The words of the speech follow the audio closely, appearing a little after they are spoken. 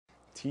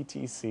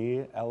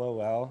TTC,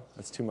 LOL,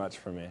 that's too much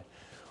for me.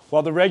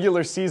 While the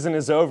regular season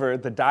is over,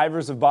 the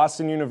divers of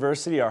Boston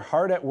University are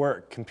hard at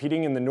work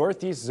competing in the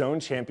Northeast Zone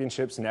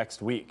Championships next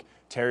week.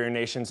 Terrier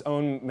Nation's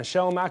own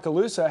Michelle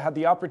Macaluso had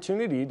the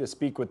opportunity to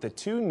speak with the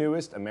two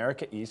newest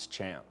America East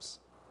champs.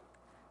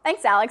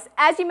 Thanks, Alex.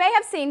 As you may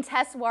have seen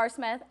Tess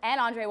Waresmith and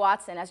Andre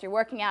Watson as you're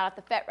working out at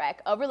the Fit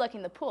Rec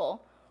overlooking the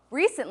pool,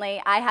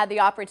 recently I had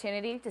the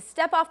opportunity to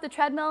step off the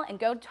treadmill and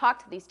go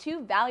talk to these two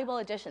valuable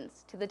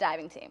additions to the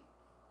diving team.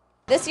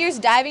 This year's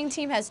diving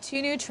team has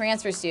two new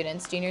transfer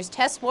students, juniors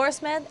Tess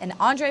Waresmith and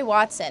Andre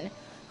Watson,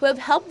 who have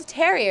helped the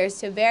Terriers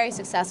to a very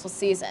successful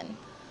season.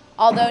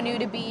 Although new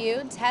to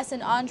BU, Tess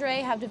and Andre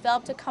have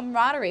developed a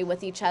camaraderie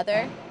with each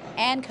other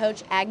and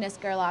coach Agnes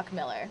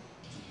Gerlach-Miller.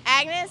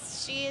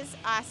 Agnes, she's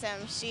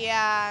awesome.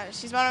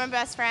 She's one of my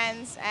best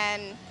friends,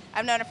 and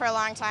I've known her for a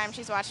long time.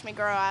 She's watched me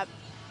grow up,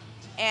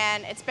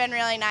 and it's been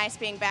really nice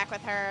being back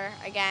with her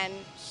again.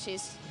 She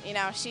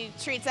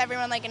treats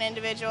everyone like an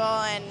individual,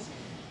 and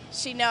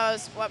she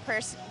knows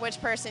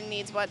which person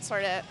needs what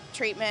sort of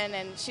treatment,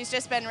 and she's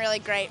just been really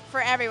great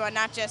for everyone,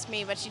 not just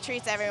me, but she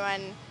treats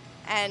everyone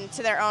and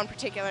to their own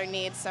particular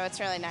needs, so it's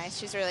really nice.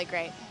 She's really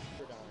great.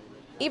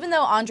 Even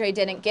though Andre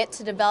didn't get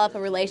to develop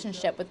a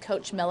relationship with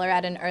Coach Miller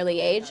at an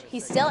early age,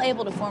 he's still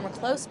able to form a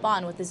close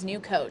bond with his new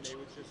coach.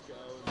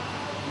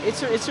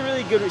 It's a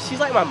really good,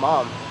 she's like my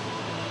mom.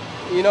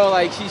 You know,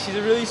 like she's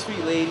a really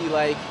sweet lady,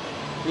 like,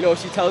 you know,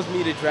 she tells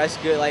me to dress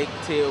good, like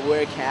to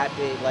wear a cap,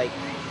 like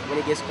when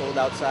it gets cold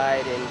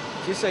outside, and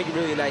she's like a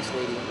really nice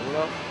lady, you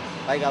know?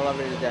 Like I love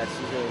her to death,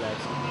 she's really nice.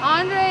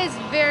 Andre is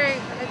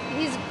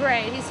he's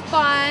great, he's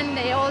fun,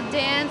 they all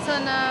dance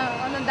on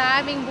the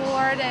diving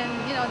board,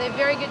 and you know, they're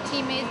very good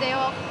teammates. They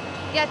all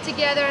get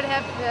together and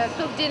have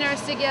cook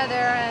dinners together,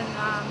 and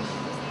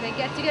they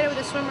get together with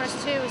the swimmers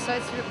too, so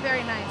it's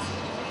very nice.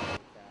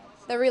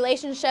 The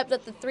relationship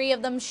that the three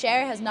of them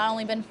share has not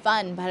only been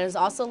fun, but has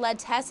also led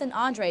Tess and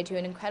Andre to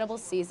an incredible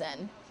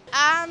season.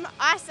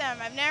 Awesome.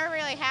 I've never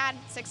really had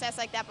success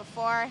like that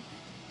before,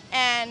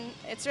 and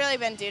it's really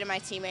been due to my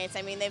teammates.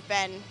 I mean, they've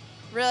been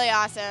really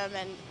awesome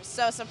and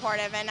so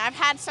supportive, and I've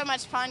had so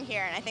much fun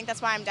here, and I think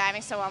that's why I'm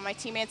diving so well. My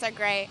teammates are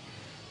great.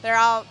 They're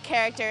all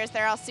characters.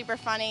 They're all super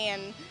funny,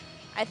 and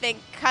I think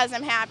because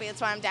I'm happy,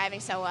 that's why I'm diving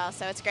so well,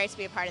 so it's great to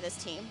be a part of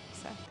this team.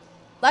 So.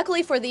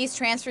 Luckily for these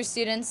transfer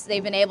students,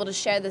 they've been able to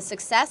share the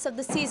success of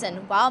the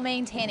season while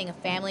maintaining a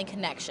family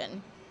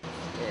connection.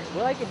 Yeah,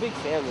 we're like a big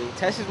family.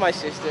 Tess is my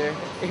sister.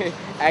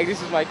 Agnes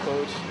is my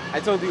coach. I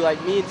told you,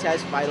 like, me and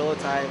Tess fight all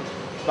the time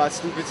about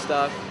stupid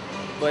stuff,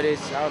 but I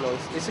don't know,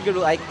 it's a good,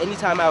 like,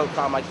 anytime I have a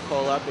problem, I can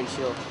call up and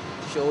she'll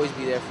always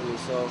be there for me,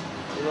 so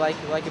we're like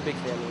a big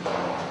family.